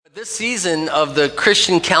This season of the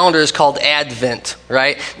Christian calendar is called Advent,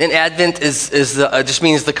 right? And Advent just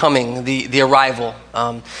means the coming, the arrival.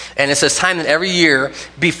 And it's this time that every year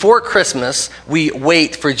before Christmas, we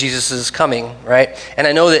wait for Jesus' coming, right? And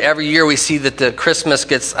I know that every year we see that the Christmas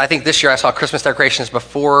gets, I think this year I saw Christmas decorations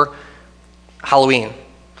before Halloween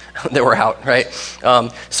that were out, right?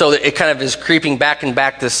 So it kind of is creeping back and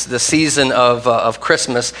back this season of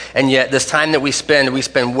Christmas, and yet this time that we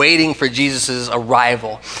spend waiting for Jesus'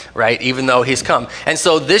 arrival, right? Even though he's come. And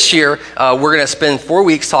so this year, we're going to spend 4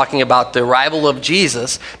 weeks talking about the arrival of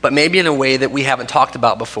Jesus, but maybe in a way that we haven't talked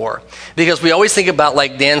about before. Because we always think about,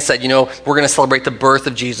 like Dan said, we're going to celebrate the birth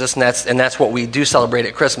of Jesus, and that's what we do celebrate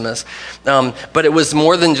at Christmas. But it was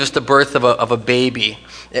more than just the birth of a baby.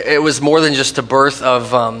 It was more than just the birth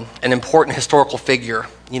of an important historical figure,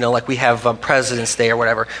 like we have President's Day or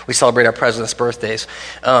whatever. We celebrate our presidents' birthdays.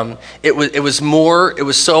 It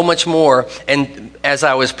was so much more. And as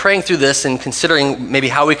I was praying through this and considering maybe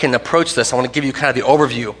how we can approach this, I want to give you kind of the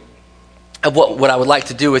overview of what I would like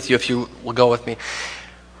to do with you if you will go with me.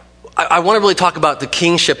 I want to really talk about the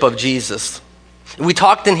kingship of Jesus. We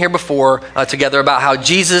talked in here before together about how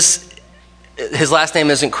Jesus, his last name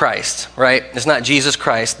isn't Christ, right? It's not Jesus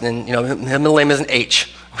Christ, and his middle name isn't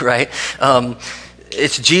H, right?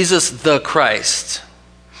 It's Jesus the Christ.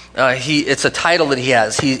 It's a title that he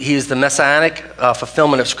has. He is the messianic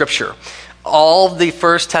fulfillment of Scripture. All the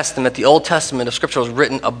First Testament, the Old Testament of Scripture was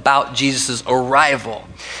written about Jesus' arrival.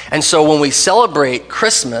 And so when we celebrate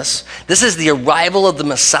Christmas, this is the arrival of the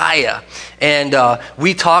Messiah. And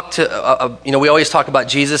we always talk about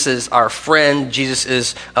Jesus as our friend. Jesus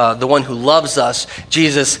is the one who loves us.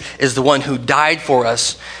 Jesus is the one who died for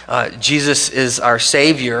us. Jesus is our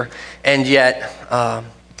Savior. And yet,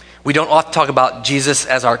 we don't often talk about Jesus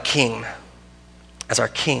as our King,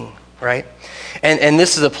 right? And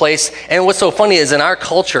this is a place, and what's so funny is in our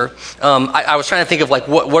culture, I was trying to think of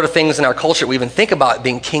what are things in our culture we even think about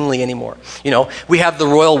being kingly anymore. We have the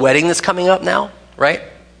royal wedding that's coming up now, right?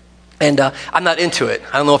 And I'm not into it.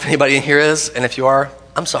 I don't know if anybody in here is, and if you are,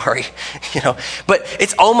 I'm sorry, But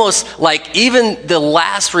it's almost like even the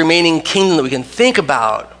last remaining kingdom that we can think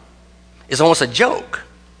about is almost a joke.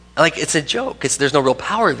 Like it's a joke. There's no real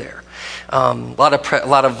power there. A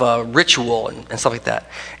lot of ritual and stuff like that.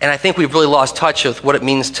 And I think we've really lost touch with what it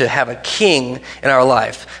means to have a king in our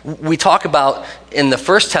life. We talk about in the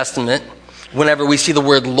First Testament, whenever we see the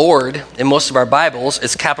word Lord in most of our Bibles,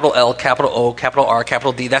 it's capital L, capital O, capital R,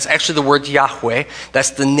 capital D. That's actually the word Yahweh.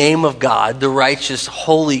 That's the name of God, the righteous,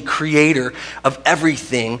 holy creator of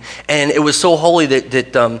everything. And it was so holy that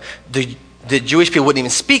the Jewish people wouldn't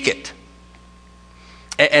even speak it.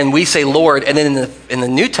 And we say Lord, and then in the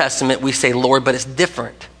New Testament, we say Lord, but it's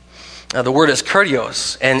different. The word is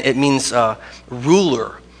kurios, and it means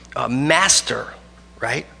ruler, master,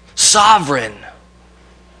 right? Sovereign.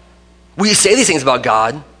 We say these things about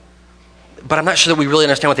God, but I'm not sure that we really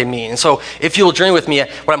understand what they mean. And so if you'll journey with me,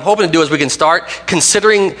 what I'm hoping to do is we can start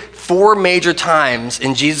considering 4 major times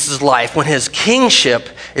in Jesus' life when his kingship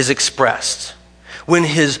is expressed, when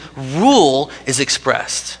his rule is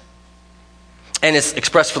expressed. And it's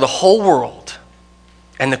expressed for the whole world.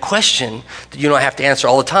 And the question that you and I have to answer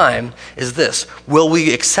all the time is this: will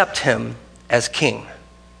we accept him as king?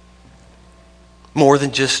 More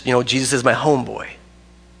than just, Jesus is my homeboy.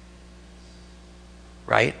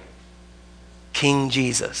 Right? King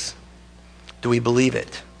Jesus. Do we believe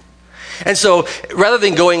it? And so rather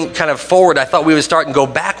than going kind of forward, I thought we would start and go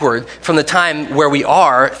backward from the time where we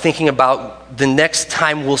are, thinking about the next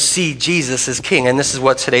time we'll see Jesus as king. And this is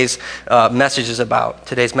what today's message is about.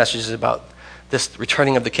 Today's message is about this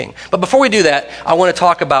returning of the king. But before we do that, I want to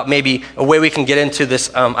talk about maybe a way we can get into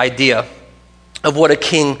this idea of what a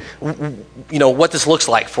king, what this looks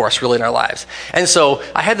like for us really in our lives. And so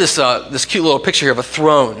I had this cute little picture here of a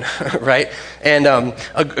throne, right? And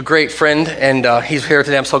a great friend, and he's here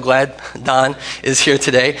today. I'm so glad Don is here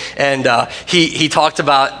today. And he talked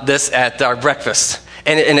about this at our breakfast.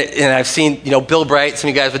 And I've seen, Bill Bright, some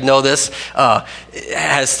of you guys would know this,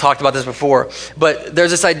 has talked about this before. But there's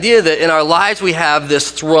this idea that in our lives we have this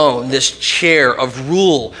throne, this chair of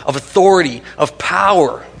rule, of authority, of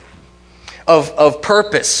power, of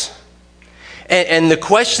purpose. And the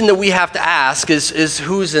question that we have to ask is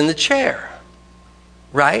who's in the chair,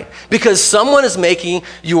 right? Because someone is making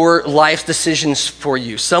your life decisions for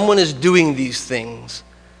you. Someone is doing these things.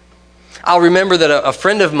 I'll remember that a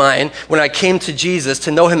friend of mine, when I came to Jesus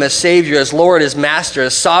to know him as Savior, as Lord, as Master,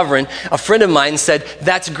 as Sovereign, a friend of mine said,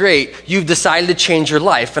 "That's great. You've decided to change your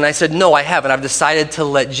life." And I said, "No, I haven't. I've decided to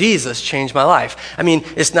let Jesus change my life." I mean,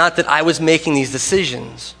 it's not that I was making these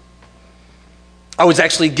decisions. I was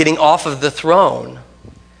actually getting off of the throne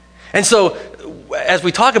And so as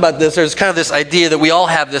we talk about this, there's kind of this idea that we all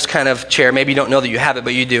have this kind of chair. Maybe you don't know that you have it,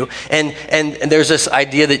 but you do. And there's this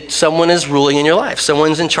idea that someone is ruling in your life.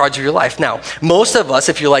 Someone's in charge of your life. Now, most of us,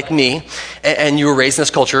 if you're like me and you were raised in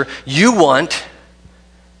this culture, you want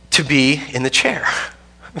to be in the chair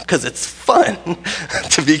because it's fun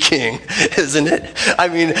to be king, isn't it? I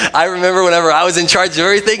mean, I remember whenever I was in charge of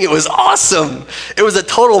everything, it was awesome. It was a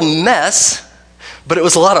total mess, but it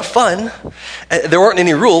was a lot of fun. There weren't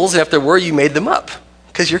any rules, and if there were, you made them up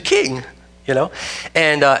because you're king, you know?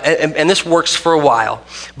 And this works for a while.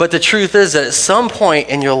 But the truth is that at some point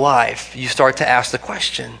in your life, you start to ask the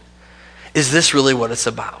question, is this really what it's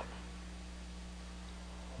about?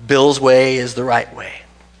 Bill's way is the right way.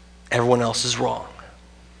 Everyone else is wrong.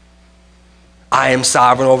 I am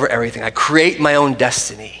sovereign over everything. I create my own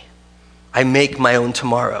destiny. I make my own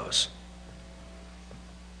tomorrows.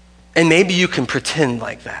 And maybe you can pretend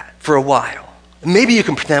like that for a while. Maybe you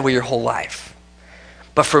can pretend that way your whole life.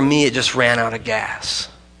 But for me, it just ran out of gas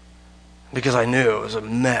because I knew it was a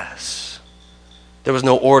mess. There was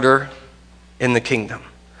no order in the kingdom.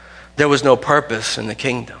 There was no purpose in the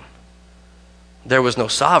kingdom. There was no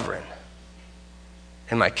sovereign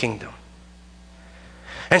in my kingdom.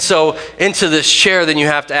 And so into this chair, then you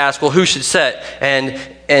have to ask, well, who should sit? And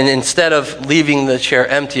instead of leaving the chair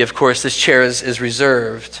empty, of course, this chair is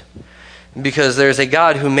reserved because there's a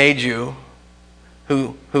God who made you,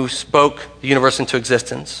 who spoke the universe into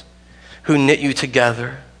existence, who knit you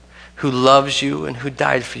together, who loves you, and who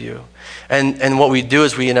died for you. And what we do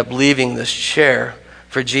is we end up leaving this chair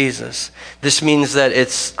for Jesus. This means that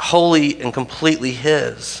it's wholly and completely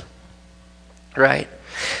his, right?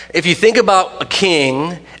 If you think about a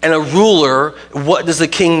king and a ruler, what does a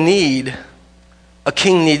king need? A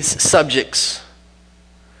king needs subjects,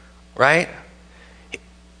 right?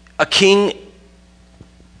 A king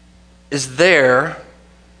is there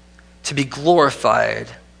to be glorified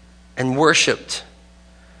and worshiped.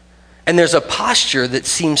 And there's a posture that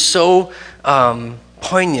seems so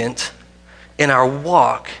poignant in our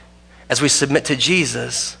walk as we submit to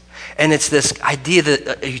Jesus. And it's this idea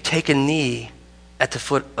that you take a knee at the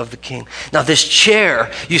foot of the king. Now this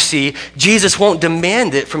chair, you see, Jesus won't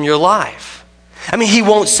demand it from your life. I mean, he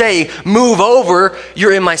won't say, move over,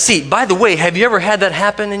 you're in my seat. By the way, have you ever had that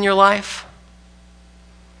happen in your life?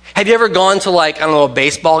 Have you ever gone to a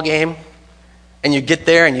baseball game and you get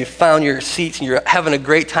there and you found your seats and you're having a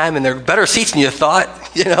great time and they're better seats than you thought,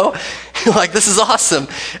 you know? You're like, this is awesome.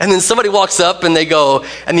 And then somebody walks up and they go,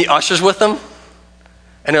 and the usher's with them,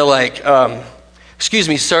 and they're like, excuse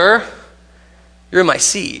me, sir, you're in my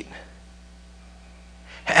seat.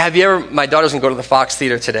 Have you ever, my daughter's gonna go to the Fox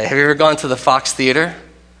Theater today. Have you ever gone to the Fox Theater?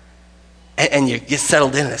 And you get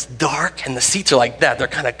settled in and it's dark and the seats are like that. They're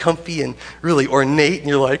kind of comfy and really ornate and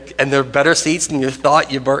you're like, and they're better seats than you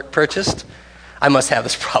thought you purchased. I must have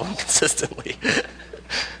this problem consistently.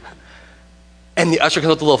 And the usher comes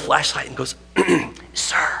with a little flashlight and goes,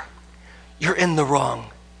 sir, you're in the wrong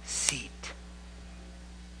seat.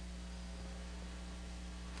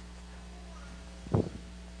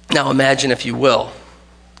 Now imagine, if you will,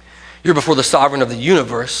 you're before the sovereign of the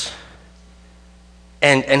universe,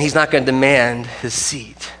 and he's not going to demand his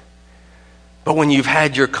seat. But when you've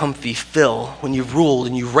had your comfy fill, when you've ruled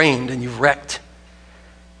and you've reigned and you've wrecked,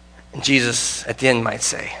 and Jesus at the end might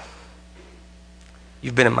say,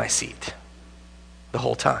 you've been in my seat the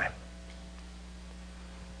whole time.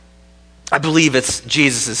 I believe it's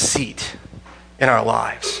Jesus' seat in our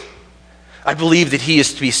lives. I believe that he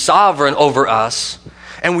is to be sovereign over us,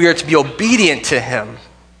 and we are to be obedient to him.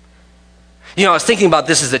 You know, I was thinking about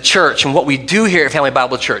this as a church and what we do here at Family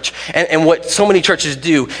Bible Church and what so many churches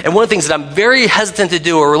do. And one of the things that I'm very hesitant to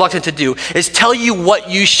do or reluctant to do is tell you what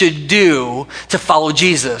you should do to follow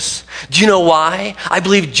Jesus. Do you know why? I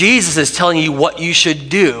believe Jesus is telling you what you should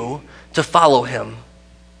do to follow him.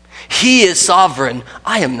 He is sovereign.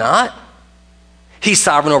 I am not. He's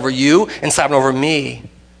sovereign over you and sovereign over me.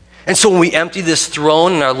 And so when we empty this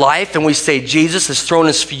throne in our life and we say, Jesus, this throne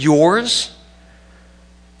is for yours,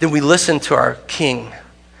 then we listen to our King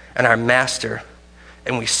and our Master,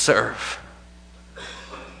 and we serve.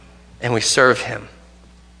 And we serve him.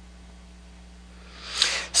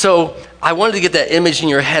 So I wanted to get that image in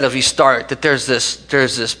your head as we start, that there's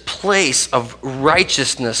this place of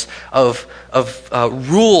righteousness, of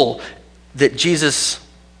rule that Jesus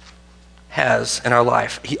has in our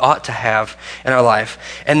life. He ought to have in our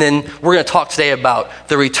life. And then we're going to talk today about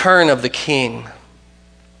the return of the King.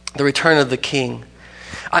 The return of the King.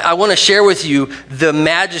 I want to share with you the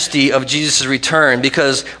majesty of Jesus' return,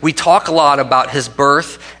 because we talk a lot about his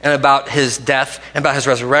birth and about his death and about his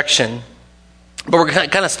resurrection. But we're going to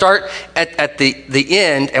kind of start at the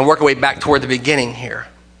end and work our way back toward the beginning here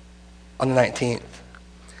on the 19th.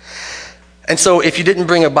 And so if you didn't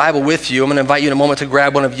bring a Bible with you, I'm going to invite you in a moment to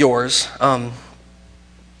grab one of yours.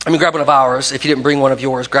 Grab one of ours. If you didn't bring one of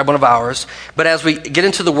yours, grab one of ours. But as we get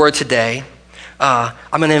into the Word today, I'm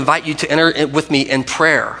going to invite you to enter with me in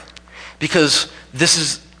prayer, because this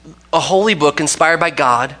is a holy book inspired by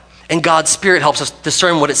God, and God's Spirit helps us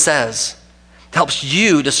discern what it says. It helps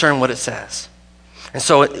you discern what it says. And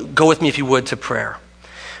so go with me, if you would, to prayer.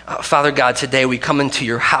 Father God, today we come into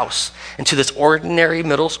your house, into this ordinary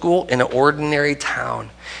middle school in an ordinary town,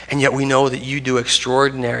 and yet we know that you do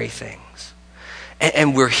extraordinary things.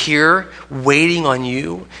 And we're here waiting on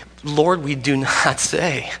you. Lord, we do not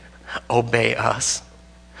say, obey us,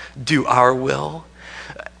 do our will.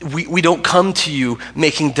 We don't come to you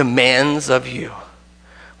making demands of you.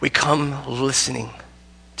 We come listening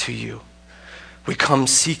to you. We come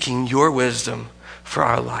seeking your wisdom for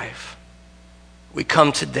our life. We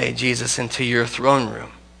come today, Jesus, into your throne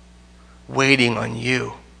room, waiting on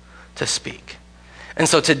you to speak. And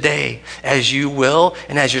so today, as you will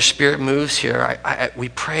and as your Spirit moves here, we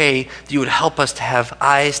pray that you would help us to have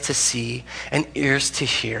eyes to see and ears to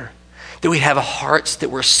hear, that we have hearts that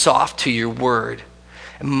were soft to your word,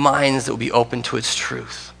 and minds that will be open to its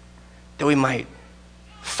truth, that we might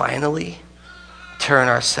finally turn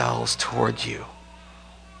ourselves toward you.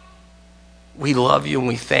 We love you and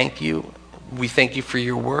we thank you. We thank you for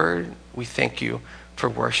your word. We thank you for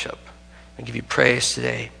worship. I give you praise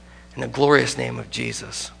today in the glorious name of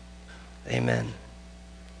Jesus. Amen.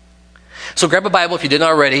 So grab a Bible if you didn't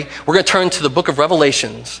already. We're going to turn to the book of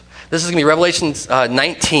Revelations. This is going to be Revelations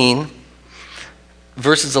 19,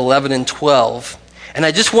 verses 11 and 12. And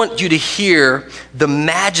I just want you to hear the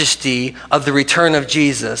majesty of the return of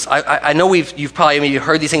Jesus. I know you've probably maybe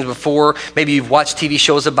heard these things before. Maybe you've watched TV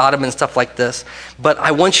shows about him and stuff like this. But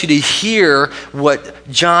I want you to hear what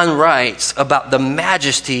John writes about the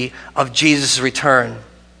majesty of Jesus' return.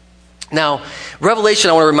 Now, Revelation,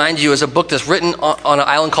 I want to remind you, is a book that's written on an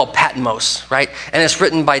island called Patmos, right? And it's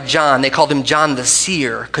written by John. They called him John the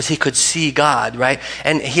Seer because he could see God, right?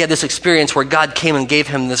 And he had this experience where God came and gave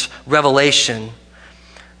him this revelation.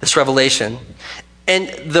 And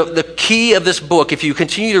the key of this book, if you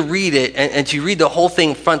continue to read it and to read the whole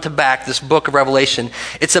thing front to back, this book of Revelation,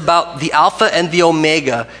 it's about the Alpha and the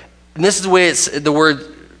Omega. And this is the way the word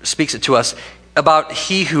speaks it to us, about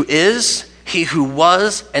he who is, he who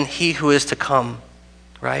was, and he who is to come,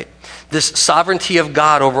 right? This sovereignty of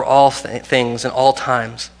God over all things and all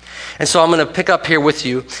times. And so I'm going to pick up here with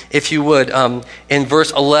you, if you would, in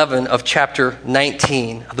verse 11 of chapter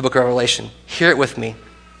 19 of the book of Revelation. Hear it with me.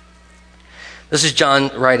 This is John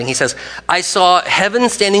writing. He says, I saw heaven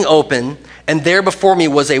standing open, and there before me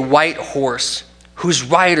was a white horse, whose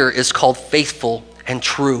rider is called Faithful and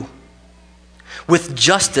True. With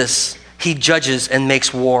justice he judges and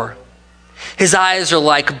makes war. His eyes are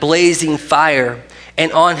like blazing fire,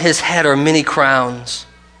 and on his head are many crowns.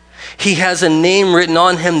 He has a name written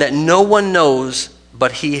on him that no one knows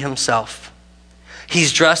but he himself.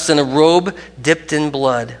 He's dressed in a robe dipped in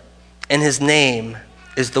blood, and his name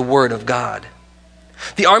is the Word of God.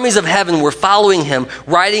 The armies of heaven were following him,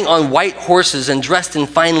 riding on white horses and dressed in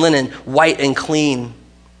fine linen, white and clean.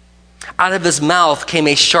 Out of his mouth came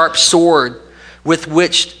a sharp sword with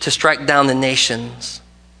which to strike down the nations.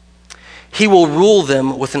 He will rule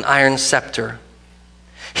them with an iron scepter.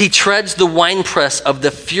 He treads the winepress of the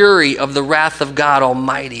fury of the wrath of God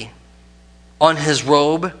Almighty. On his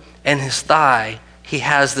robe and his thigh he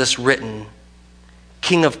has this written,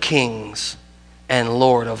 King of Kings and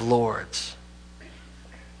Lord of Lords.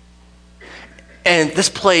 And this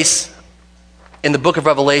place in the book of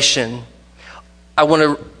Revelation, I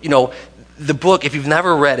want to, the book, if you've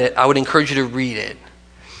never read it, I would encourage you to read it.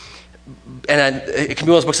 And it can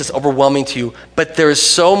be one of those books that's overwhelming to you, but there is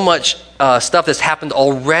so much stuff that's happened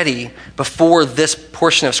already before this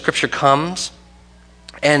portion of Scripture comes.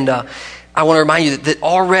 And I want to remind you that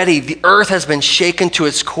already the earth has been shaken to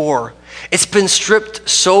its core. It's been stripped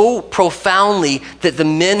so profoundly that the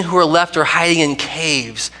men who are left are hiding in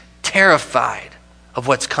caves, terrified of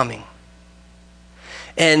what's coming.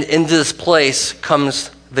 And into this place comes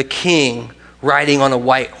the king riding on a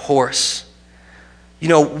white horse.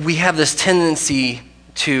 We have this tendency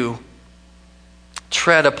to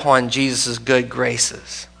tread upon Jesus' good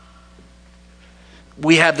graces.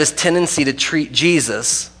 We have this tendency to treat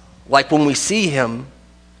Jesus like when we see him,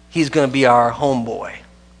 he's going to be our homeboy.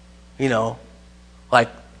 Like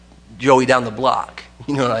Joey down the block.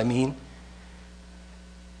 You know what I mean?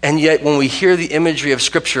 And yet when we hear the imagery of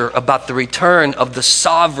Scripture about the return of the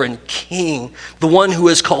sovereign King, the one who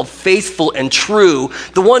is called faithful and true,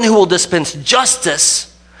 the one who will dispense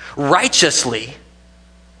justice righteously,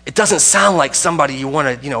 it doesn't sound like somebody you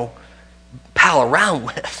want to, pal around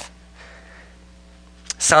with.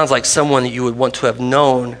 It sounds like someone that you would want to have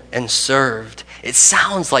known and served. It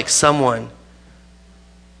sounds like someone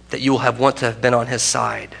that you will want to have been on his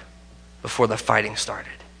side before the fighting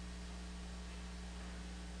started.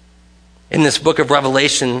 In this book of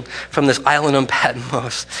Revelation, from this island on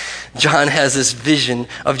Patmos, John has this vision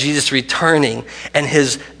of Jesus returning and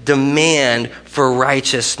his demand for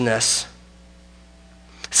righteousness.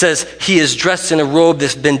 It says he is dressed in a robe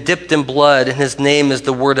that's been dipped in blood, and his name is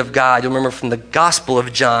the Word of God. You'll remember from the Gospel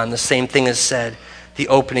of John, the same thing is said, the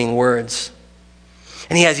opening words.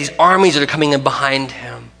 And he has these armies that are coming in behind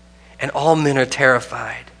him, and all men are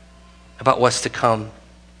terrified about what's to come.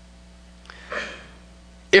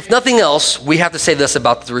 If nothing else, we have to say this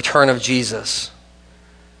about the return of Jesus.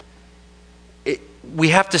 We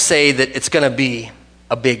have to say that it's going to be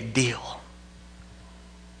a big deal.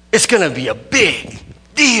 It's going to be a big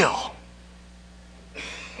deal.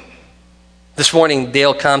 This morning,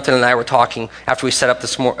 Dale Compton and I were talking after we set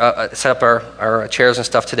up our chairs and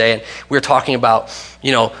stuff today, and we were talking about,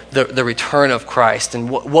 the return of Christ and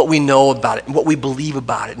what we know about it and what we believe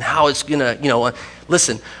about it and how it's going to,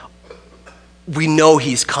 listen, we know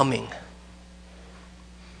he's coming.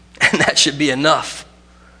 And that should be enough.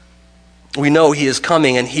 We know he is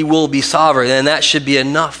coming and he will be sovereign, and that should be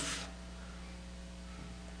enough.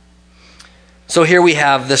 So here we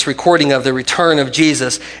have this recording of the return of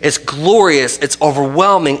Jesus. It's glorious, it's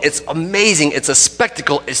overwhelming, it's amazing, it's a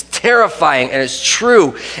spectacle, it's terrifying, and it's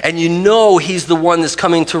true. And you know he's the one that's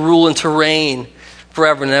coming to rule and to reign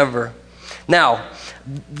forever and ever. Now,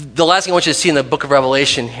 the last thing I want you to see in the book of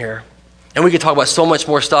Revelation here, and we could talk about so much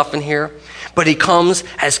more stuff in here, but he comes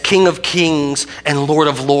as King of Kings and Lord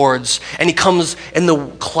of Lords. And he comes and the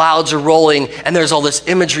clouds are rolling, and there's all this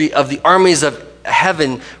imagery of the armies of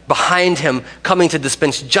heaven behind him coming to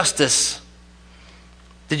dispense justice.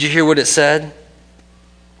 Did you hear what it said?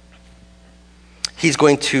 He's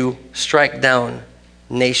going to strike down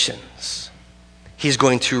nations. He's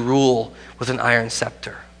going to rule with an iron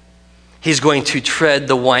scepter. He's going to tread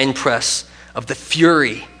the winepress of the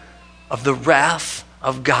fury of the wrath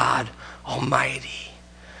of God Almighty.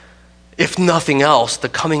 If nothing else, the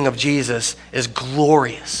coming of Jesus is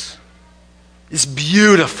glorious. It's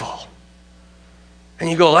beautiful. And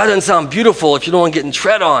you go, that doesn't sound beautiful if you don't want getting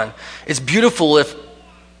tread on. It's beautiful if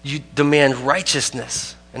you demand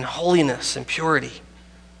righteousness and holiness and purity.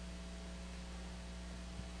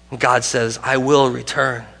 And God says, I will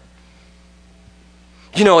return.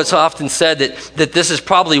 It's often said that this is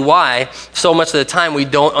probably why so much of the time we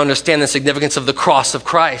don't understand the significance of the cross of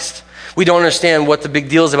Christ. We don't understand what the big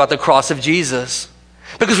deal is about the cross of Jesus,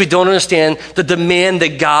 because we don't understand the demand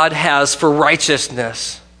that God has for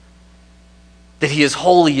righteousness, that he is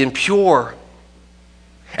holy and pure,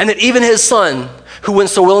 and that even his son, who went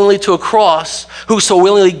so willingly to a cross, who so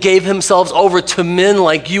willingly gave himself over to men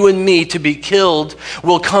like you and me to be killed,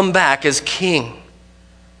 will come back as king.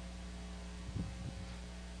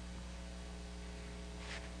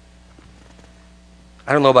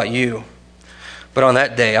 I don't know about you, but on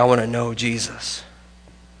that day, I want to know Jesus.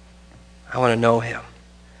 I want to know him.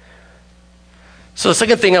 So the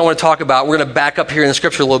second thing I want to talk about, we're going to back up here in the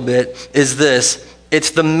scripture a little bit, is this.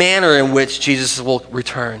 It's the manner in which Jesus will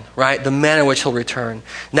return, right? The manner in which he'll return.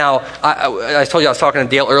 Now, I told you I was talking to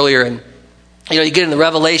Dale earlier, and you get into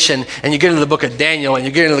Revelation, and you get into the book of Daniel, and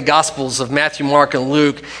you get into the Gospels of Matthew, Mark, and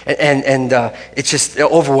Luke, and it's just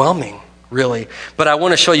overwhelming. Really. But I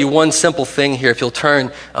want to show you one simple thing here. If you'll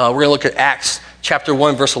turn, we're going to look at Acts chapter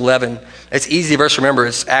 1, verse 11. It's easy verse to remember.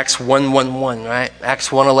 It's Acts 1:1:1, right? Acts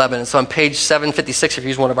 1:11. It's on page 756 if you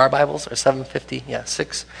use one of our Bibles, or 750,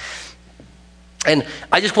 6. And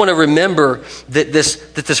I just want to remember that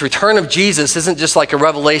this return of Jesus isn't just like a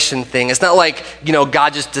revelation thing. It's not like,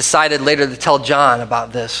 God just decided later to tell John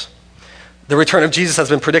about this. The return of Jesus has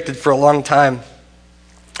been predicted for a long time.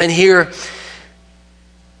 And here,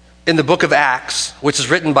 in the book of Acts, which is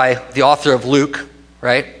written by the author of Luke,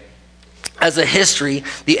 right? As a history,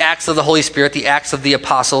 the Acts of the Holy Spirit, the Acts of the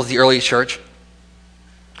Apostles, the early church.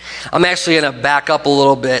 I'm actually going to back up a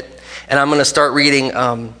little bit, and I'm going to start reading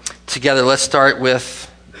together. Let's start with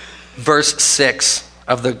verse 6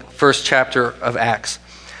 of the first chapter of Acts.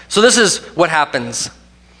 So this is what happens.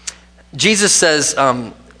 Jesus says,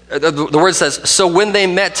 the word says, so when they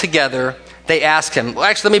met together, they asked him, well,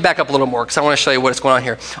 actually, let me back up a little more because I want to show you what's going on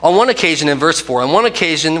here. On one occasion, in verse 4, on one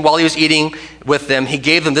occasion, while he was eating with them, he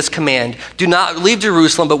gave them this command: do not leave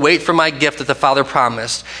Jerusalem, but wait for my gift that the Father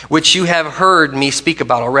promised, which you have heard me speak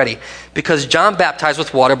about already. Because John baptized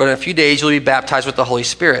with water, but in a few days you'll be baptized with the Holy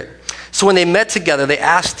Spirit. So when they met together, they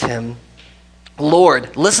asked him,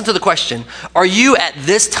 Lord, listen to the question, are you at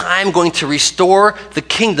this time going to restore the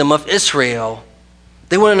kingdom of Israel?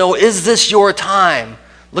 They want to know, is this your time?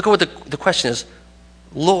 Look at what the question is.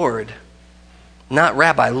 Lord, not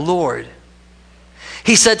Rabbi, Lord.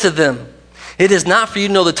 He said to them, it is not for you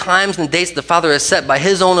to know the times and dates the Father has set by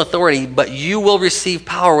his own authority, but you will receive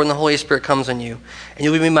power when the Holy Spirit comes on you. And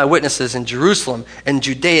you will be my witnesses in Jerusalem and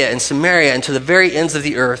Judea and Samaria and to the very ends of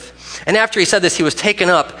the earth. And after he said this, he was taken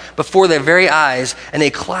up before their very eyes, and a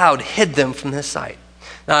cloud hid them from his sight.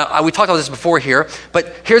 Now, we talked about this before here,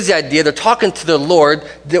 but here's the idea. They're talking to the Lord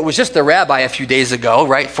that was just the rabbi a few days ago,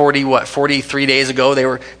 right? 43 days ago, they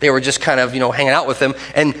were just kind of, hanging out with him,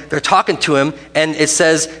 and they're talking to him, and it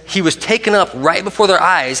says he was taken up right before their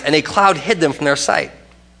eyes, and a cloud hid them from their sight.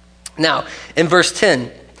 Now, in verse 10,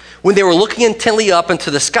 when they were looking intently up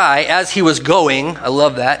into the sky as he was going, I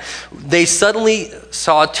love that, they suddenly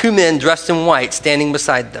saw two men dressed in white standing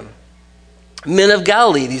beside them. Men of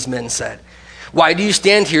Galilee, these men said, why do you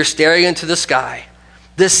stand here staring into the sky?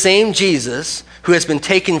 This same Jesus who has been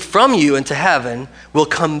taken from you into heaven will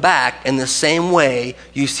come back in the same way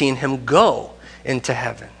you've seen him go into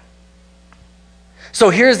heaven. So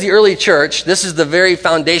here's the early church. This is the very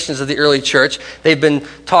foundations of the early church. They've been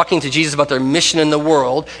talking to Jesus about their mission in the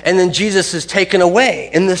world, and then Jesus is taken away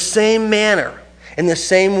in the same manner, in the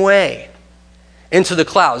same way, into the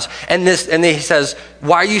clouds. And he says,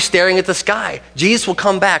 why are you staring at the sky? Jesus will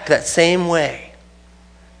come back that same way.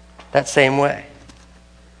 That same way.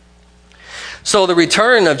 So the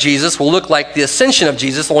return of Jesus will look like the ascension of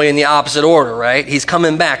Jesus, only in the opposite order, right? He's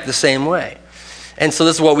coming back the same way. And so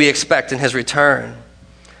this is what we expect in his return.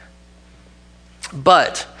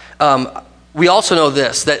 But we also know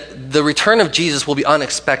this, that the return of Jesus will be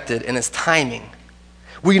unexpected in its timing.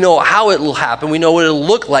 We know how it will happen. We know what it'll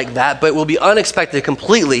look like that, but it will be unexpected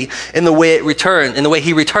completely in the way it returns, in the way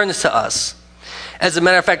he returns to us. As a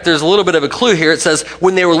matter of fact, there's a little bit of a clue here. It says,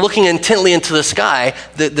 when they were looking intently into the sky,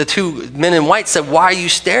 the two men in white said, why are you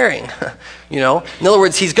staring? In other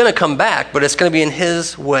words, he's going to come back, but it's going to be in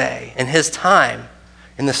his way, in his time,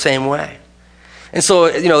 in the same way. And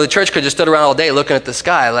so, the church could just stood around all day looking at the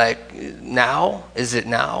sky like, now? Is it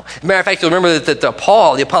now? As a matter of fact, you'll remember that the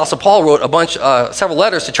Apostle Paul wrote several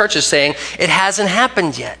letters to churches saying, it hasn't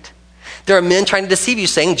happened yet. There are men trying to deceive you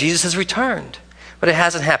saying Jesus has returned, but it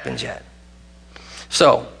hasn't happened yet.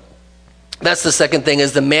 So, that's the second thing,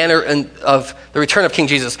 is the manner of the return of King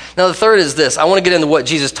Jesus. Now, the third is this. I want to get into what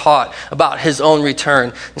Jesus taught about his own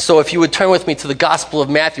return. And so if you would turn with me to the Gospel of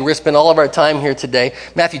Matthew. We're going to spend all of our time here today.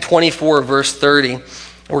 Matthew 24, verse 30.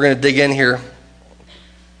 We're going to dig in here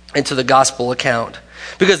into the Gospel account.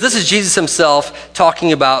 Because this is Jesus himself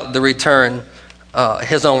talking about the return,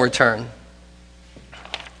 his own return.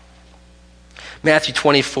 Matthew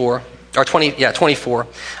 24. I'm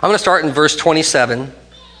going to start in verse 27, and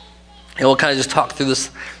we'll kind of just talk through this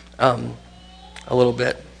a little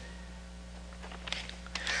bit.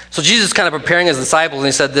 So Jesus is kind of preparing his disciples, and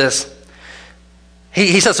he said this.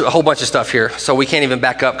 He says a whole bunch of stuff here, so we can't even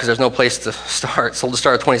back up because there's no place to start. So we'll just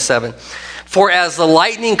start at 27. For as the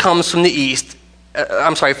lightning that comes from the east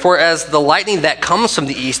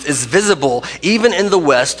is visible even in the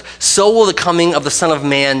west, so will the coming of the Son of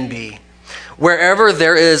Man be. Wherever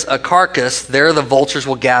there is a carcass, there the vultures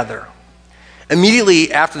will gather.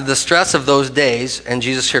 Immediately after the distress of those days, and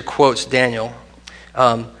Jesus here quotes Daniel,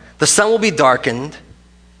 the sun will be darkened.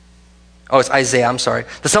 Oh, it's Isaiah, I'm sorry.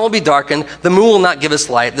 The sun will be darkened, the moon will not give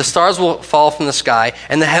its light, the stars will fall from the sky,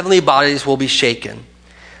 and the heavenly bodies will be shaken.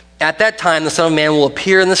 At that time, the Son of Man will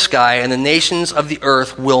appear in the sky, and the nations of the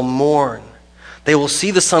earth will mourn. They will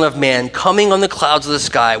see the Son of Man coming on the clouds of the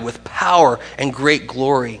sky with power and great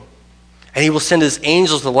glory. And he will send his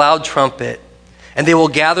angels with a loud trumpet, and they will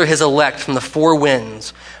gather his elect from the four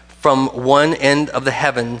winds, from one end of the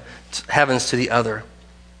heavens to the other.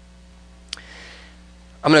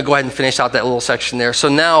 I'm going to go ahead and finish out that little section there. So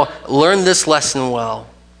now, learn this lesson well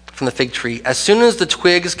from the fig tree. As soon as the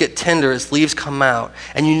twigs get tender, its leaves come out,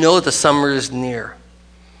 and you know that the summer is near.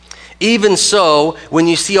 Even so, when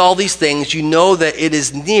you see all these things, you know that it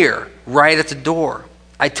is near, right at the door.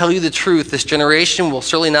 I tell you the truth, this generation will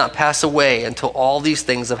certainly not pass away until all these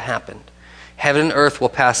things have happened. Heaven and earth will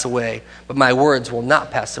pass away, but my words will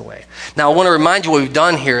not pass away. Now, I want to remind you what we've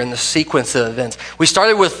done here in the sequence of events. We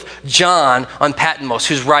started with John on Patmos,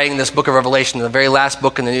 who's writing this book of Revelation, the very last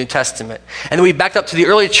book in the New Testament. And then we backed up to the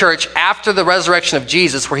early church after the resurrection of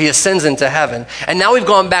Jesus, where he ascends into heaven. And now we've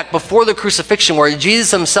gone back before the crucifixion, where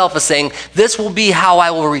Jesus himself is saying, this will be how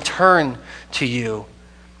I will return to you.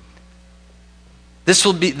 This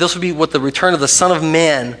will be what the return of the Son of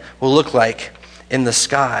Man will look like in the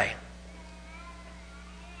sky.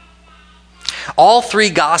 All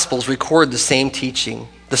three Gospels record the same teaching.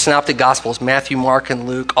 The Synoptic Gospels, Matthew, Mark, and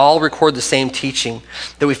Luke, all record the same teaching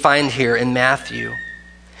that we find here in Matthew.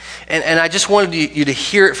 And I just wanted you to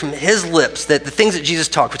hear it from his lips, that the things that Jesus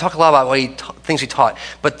taught, we talk a lot about things he taught,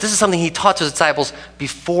 but this is something he taught to his disciples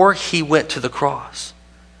before he went to the cross.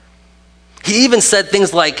 He even said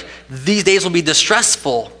things like, these days will be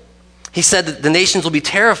distressful. He said that the nations will be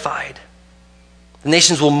terrified. The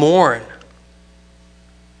nations will mourn.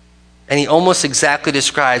 And he almost exactly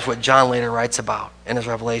describes what John later writes about in his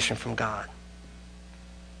revelation from God.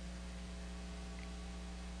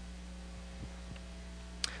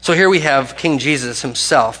 So here we have King Jesus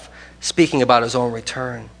himself speaking about his own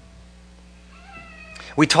return.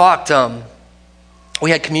 We talked,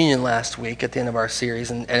 we had communion last week at the end of our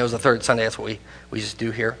series, and it was the third Sunday. That's what we just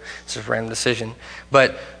do here. It's just a random decision.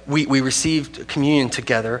 But we received communion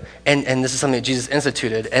together, and this is something that Jesus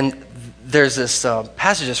instituted. And there's this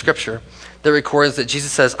passage of Scripture that records that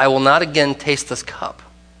Jesus says, I will not again taste this cup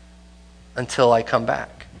until I come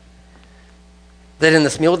back. That in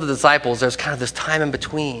this meal with the disciples, there's kind of this time in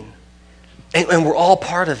between. And we're all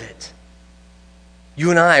part of it.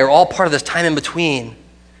 You and I are all part of this time in between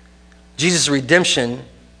Jesus' redemption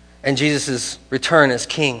and Jesus' return as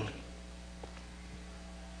king.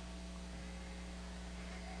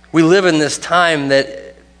 We live in this time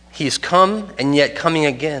that he's come and yet coming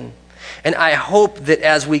again. And I hope that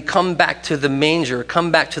as we come back to the manger,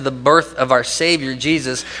 come back to the birth of our Savior,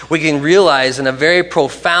 Jesus, we can realize in a very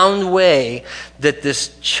profound way that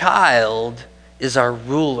this child is our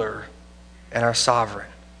ruler and our sovereign.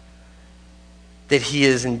 That he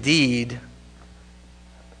is indeed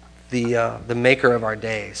the maker of our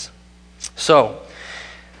days. So,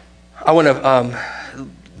 I want to...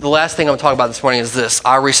 the last thing I'm talking about this morning is this,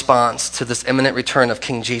 our response to this imminent return of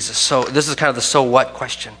King Jesus. So this is kind of the so what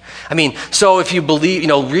question. I mean, so if you believe,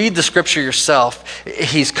 read the scripture yourself,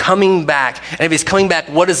 he's coming back. And if he's coming back,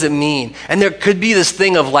 what does it mean? And there could be this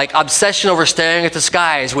thing of like obsession over staring at the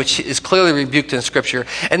skies, which is clearly rebuked in scripture.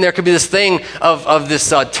 And there could be this thing of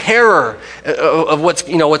this terror of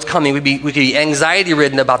what's coming. We could be anxiety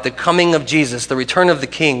ridden about the coming of Jesus, the return of the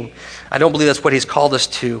King. I don't believe that's what he's called us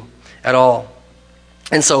to at all.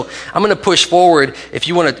 And so I'm going to push forward. If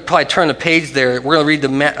you want to probably turn the page there, we're going to read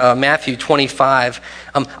the Matthew 25.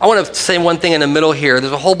 I want to say one thing in the middle here.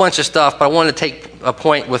 There's a whole bunch of stuff, but I want to take a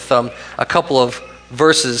point with a couple of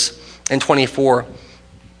verses in 24.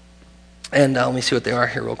 And let me see what they are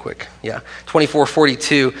here real quick. Yeah,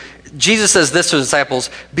 24:42. Jesus says this to his disciples,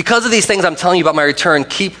 because of these things I'm telling you about my return,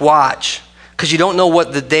 keep watch, because you don't know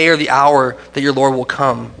what the day or the hour that your Lord will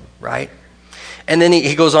come, right? And then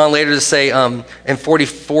he goes on later to say in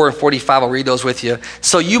 44 and 45, I'll read those with you.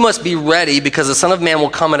 So you must be ready because the Son of Man will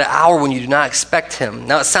come at an hour when you do not expect him.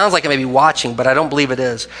 Now it sounds like I may be watching, but I don't believe it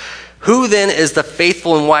is. Who then is the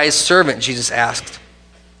faithful and wise servant, Jesus asked,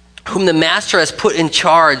 whom the master has put in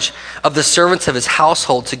charge of the servants of his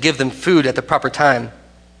household to give them food at the proper time?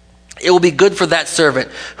 It will be good for that servant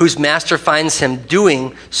whose master finds him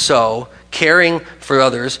doing so, caring for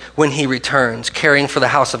others when he returns, caring for the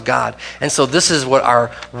house of God. And so this is what our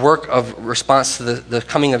work of response to the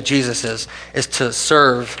coming of Jesus is to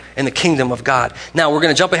serve in the kingdom of God. Now we're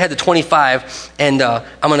going to jump ahead to 25, and I'm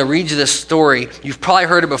going to read you this story. You've probably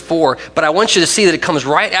heard it before, but I want you to see that it comes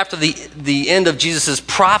right after the end of Jesus'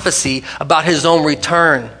 prophecy about his own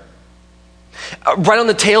return. Right on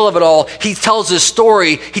the tail of it all, he tells this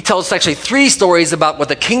story. He tells actually 3 stories about what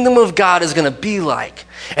the kingdom of God is going to be like.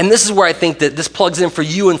 And this is where I think that this plugs in for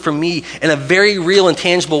you and for me in a very real and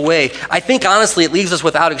tangible way. I think, honestly, it leaves us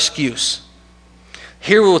without excuse.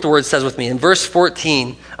 Hear what the word says with me. In verse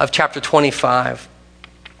 14 of chapter 25,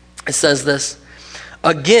 it says this.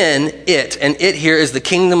 Again, it here is the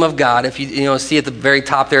kingdom of God. If you see at the very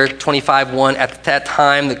top there, 25:1, at that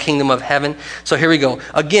time, the kingdom of heaven. So here we go.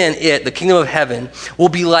 Again, the kingdom of heaven, will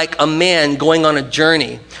be like a man going on a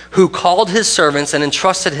journey who called his servants and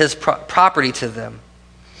entrusted his property to them.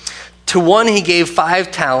 To one he gave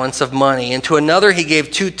 5 talents of money, and to another he gave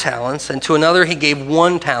 2 talents, and to another he gave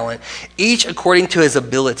 1 talent, each according to his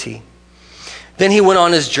ability. Then he went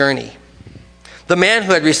on his journey. The man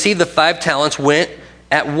who had received the 5 talents went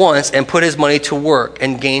at once and put his money to work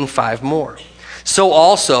and gained 5 more. So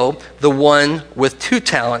also the one with 2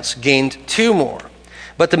 talents gained 2 more.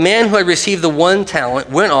 But the man who had received the 1 talent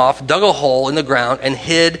went off, dug a hole in the ground, and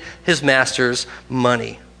hid his master's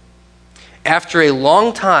money. After a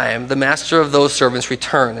long time, the master of those servants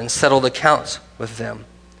returned and settled accounts with them.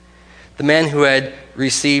 The man who had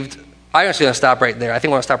received, I'm actually going to stop right there. I think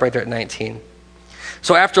I want to stop right there at 19.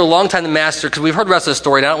 So after a long time, the master, because we've heard the rest of the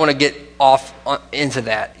story, and I don't want to get off into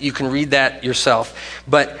that. You can read that yourself.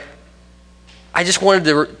 But I just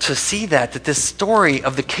wanted to see that this story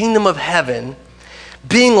of the kingdom of heaven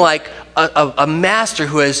being like a master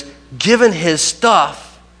who has given his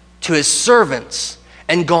stuff to his servants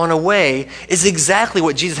and gone away is exactly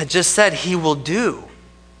what Jesus had just said he will do,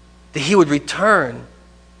 that he would return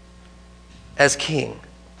as king.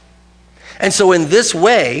 And so in this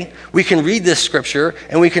way, we can read this scripture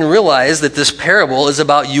and we can realize that this parable is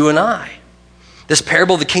about you and I. This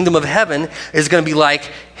parable of the kingdom of heaven is going to be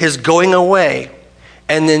like his going away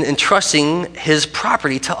and then entrusting his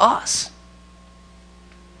property to us.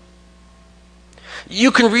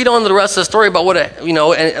 You can read on the rest of the story about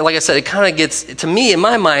and like I said, it kind of gets, to me, in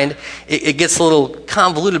my mind, it gets a little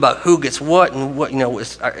convoluted about who gets what and what,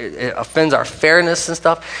 it offends our fairness and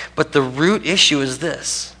stuff. But the root issue is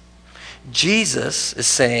this. Jesus is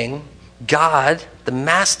saying God, the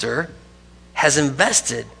master, has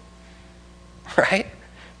invested, right?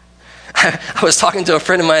 I was talking to a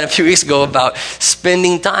friend of mine a few weeks ago about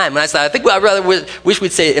spending time. And I said, I think I'd rather wish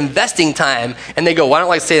we'd say investing time. And they go, well, I don't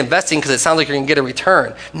like to say investing because it sounds like you're going to get a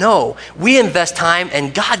return. No, we invest time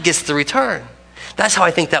and God gets the return. That's how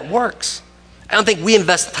I think that works. I don't think we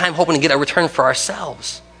invest time hoping to get a return for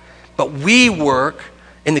ourselves. But we work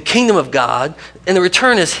in the kingdom of God and the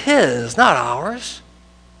return is his, not ours.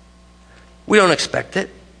 We don't expect it.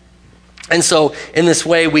 And so in this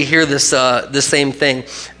way, we hear this same thing.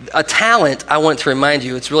 A talent, I want to remind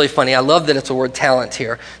you, it's really funny. I love that it's a word talent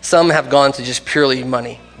here. Some have gone to just purely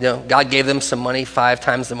money. God gave them some money, 5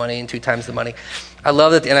 times the money and 2 times the money. I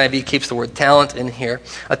love that the NIV keeps the word talent in here.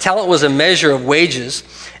 A talent was a measure of wages,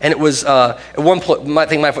 and it was, at one point, I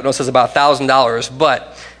think my footnote says about $1,000,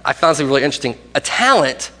 but I found something really interesting. A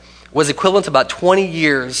talent was equivalent to about 20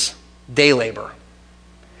 years day labor.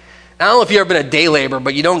 I don't know if you've ever been a day laborer,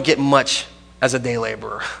 but you don't get much as a day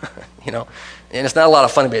laborer, and it's not a lot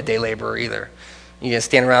of fun to be a day laborer either. You can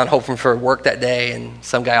stand around hoping for work that day, and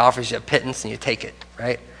some guy offers you a pittance, and you take it,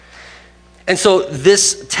 right? And so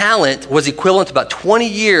this talent was equivalent to about 20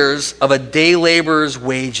 years of a day laborer's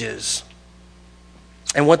wages.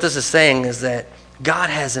 And what this is saying is that God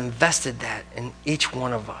has invested that in each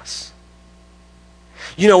one of us.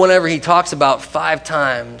 Whenever he talks about 5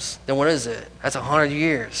 times, then what is it? That's 100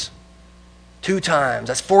 years. 2 times,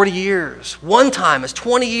 that's 40 years. 1 time is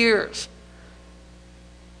 20 years.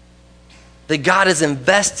 That God has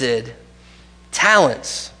invested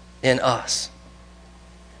talents in us.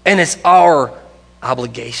 And it's our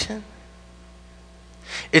obligation.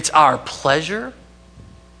 It's our pleasure.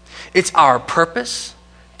 It's our purpose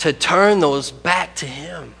to turn those back to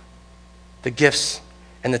him. The gifts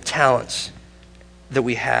and the talents that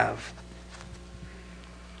we have.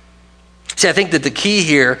 See, I think that the key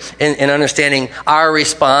here in understanding our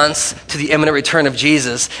response to the imminent return of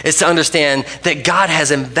Jesus is to understand that God has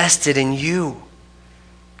invested in you.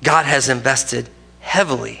 God has invested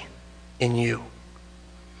heavily in you.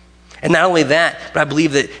 And not only that, but I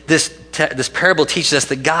believe that this parable teaches us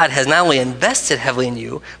that God has not only invested heavily in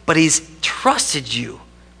you, but he's trusted you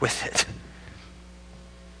with it.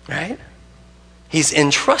 Right? He's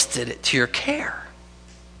entrusted it to your care.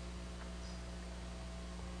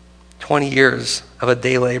 20 years of a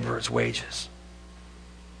day laborer's wages.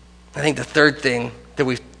 I think the third thing that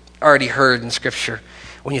we've already heard in Scripture,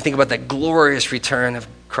 when you think about that glorious return of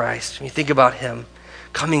Christ, when you think about him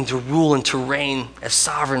coming to rule and to reign as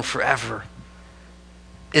sovereign forever,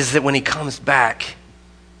 is that when he comes back,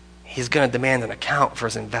 he's going to demand an account for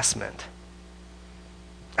his investment.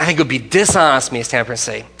 I think it would be dishonest of me to stand up and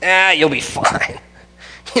say, you'll be fine.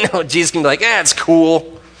 Jesus can be like, it's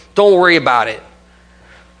cool. Don't worry about it.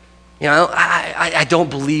 I don't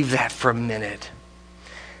believe that for a minute.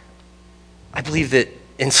 I believe that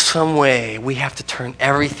in some way we have to turn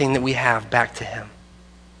everything that we have back to him.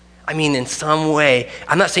 I mean, in some way,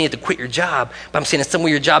 I'm not saying you have to quit your job, but I'm saying in some way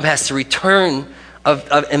your job has to return of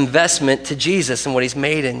investment to Jesus and what he's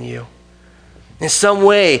made in you. In some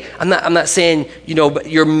way, I'm not saying, but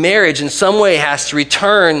your marriage in some way has to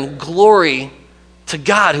return glory to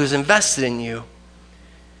God who's invested in you.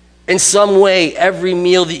 In some way, every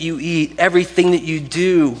meal that you eat, everything that you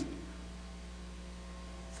do,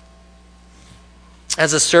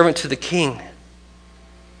 as a servant to the King,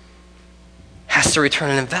 has to return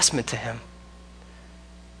an investment to him.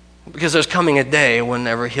 Because there's coming a day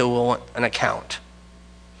whenever he will want an account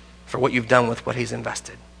for what you've done with what he's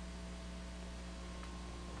invested.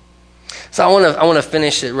 So I want to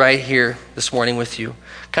finish it right here this morning with you,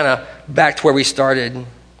 kind of back to where we started.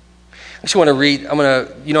 I just want to read, you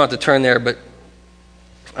don't have to turn there, but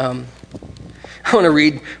I want to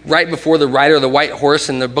read right before the rider of the white horse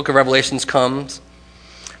in the book of Revelations comes.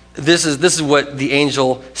 This is what the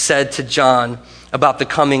angel said to John about the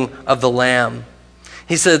coming of the Lamb.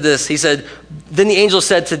 He said this, then the angel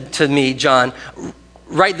said to me, John,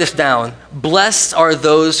 write this down. Blessed are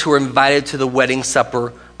those who are invited to the wedding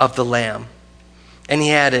supper of the Lamb. And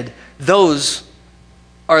he added, those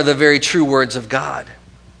are the very true words of God.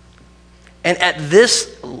 And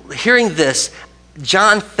hearing this,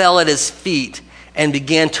 John fell at his feet and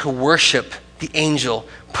began to worship the angel.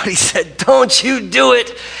 But he said, don't you do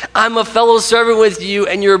it. I'm a fellow servant with you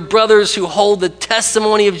and your brothers who hold the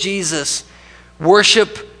testimony of Jesus.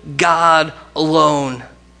 Worship God alone.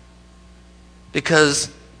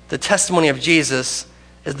 Because the testimony of Jesus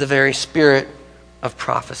is the very spirit of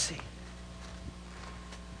prophecy.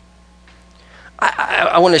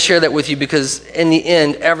 I want to share that with you because in the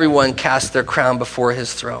end, everyone casts their crown before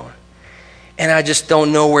his throne. And I just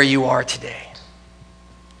don't know where you are today.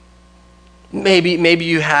 Maybe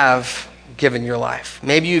you have given your life.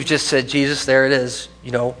 Maybe you've just said, Jesus, there it is,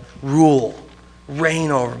 rule,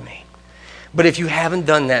 reign over me. But if you haven't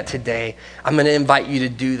done that today, I'm going to invite you to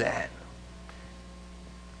do that.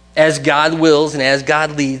 As God wills and as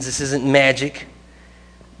God leads, this isn't magic,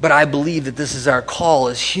 but I believe that this is our call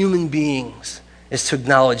as human beings, is to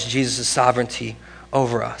acknowledge Jesus' sovereignty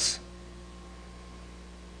over us.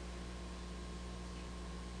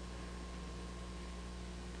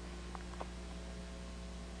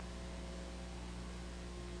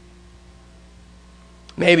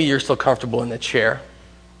 Maybe you're still comfortable in the chair,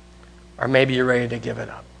 or maybe you're ready to give it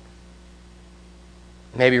up.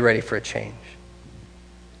 Maybe you're ready for a change.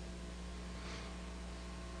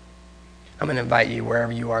 I'm going to invite you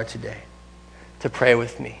wherever you are today to pray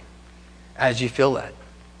with me as you feel led.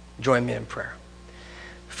 Join me in prayer.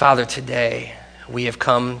 Father, today we have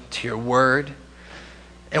come to your word,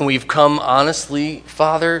 and we've come honestly,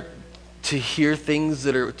 Father, to hear things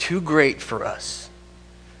that are too great for us.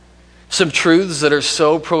 Some truths that are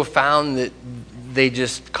so profound that they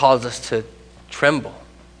just cause us to tremble.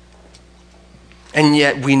 And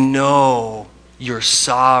yet we know you're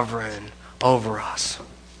sovereign over us.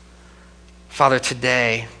 Father,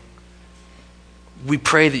 today, we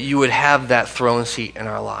pray that you would have that throne seat in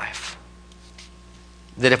our life.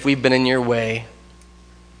 That if we've been in your way,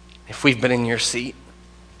 if we've been in your seat,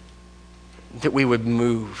 that we would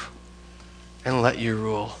move and let you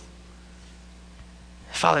rule.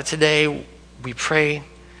 Father, today we pray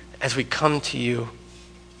as we come to you,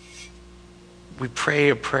 we pray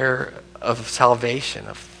a prayer of salvation,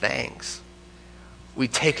 of thanks. We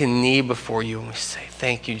take a knee before you and we say,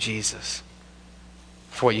 thank you, Jesus,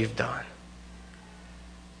 for what you've done.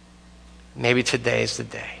 Maybe today is the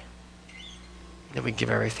day that we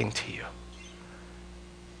give everything to you.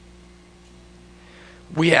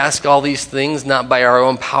 We ask all these things not by our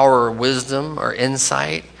own power or wisdom or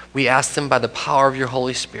insight. We ask them by the power of your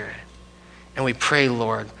Holy Spirit. And we pray,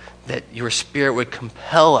 Lord, that your Spirit would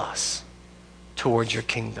compel us towards your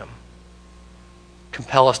kingdom.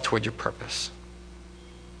 Compel us toward your purpose.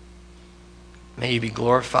 May you be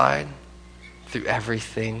glorified through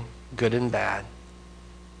everything, good and bad.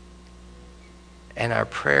 And our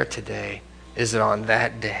prayer today is that on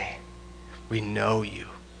that day, we know you.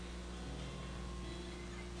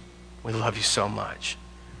 We love you so much.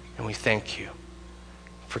 And we thank you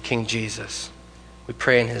for King Jesus. We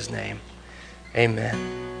pray in his name.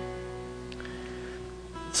 Amen.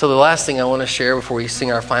 So the last thing I want to share before we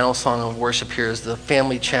sing our final song of worship here is the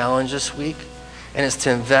family challenge this week. And it's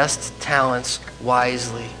to invest talents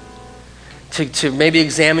wisely. To maybe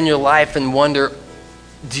examine your life and wonder,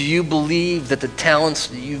 do you believe that the talents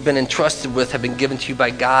that you've been entrusted with have been given to you by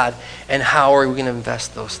God? And how are we going to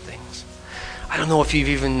invest those things? I don't know if you've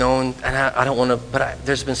even known, and I don't want to, but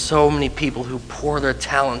there's been so many people who pour their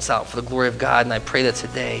talents out for the glory of God, and I pray that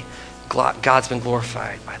today God's been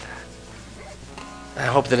glorified by that. And I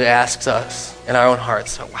hope that it asks us in our own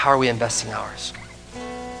hearts, how are we investing ours?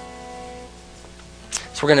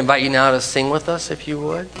 So we're going to invite you now to sing with us, if you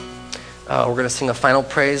would. We're going to sing a final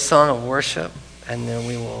praise song of worship, and then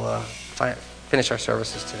we will finish our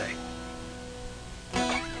services today.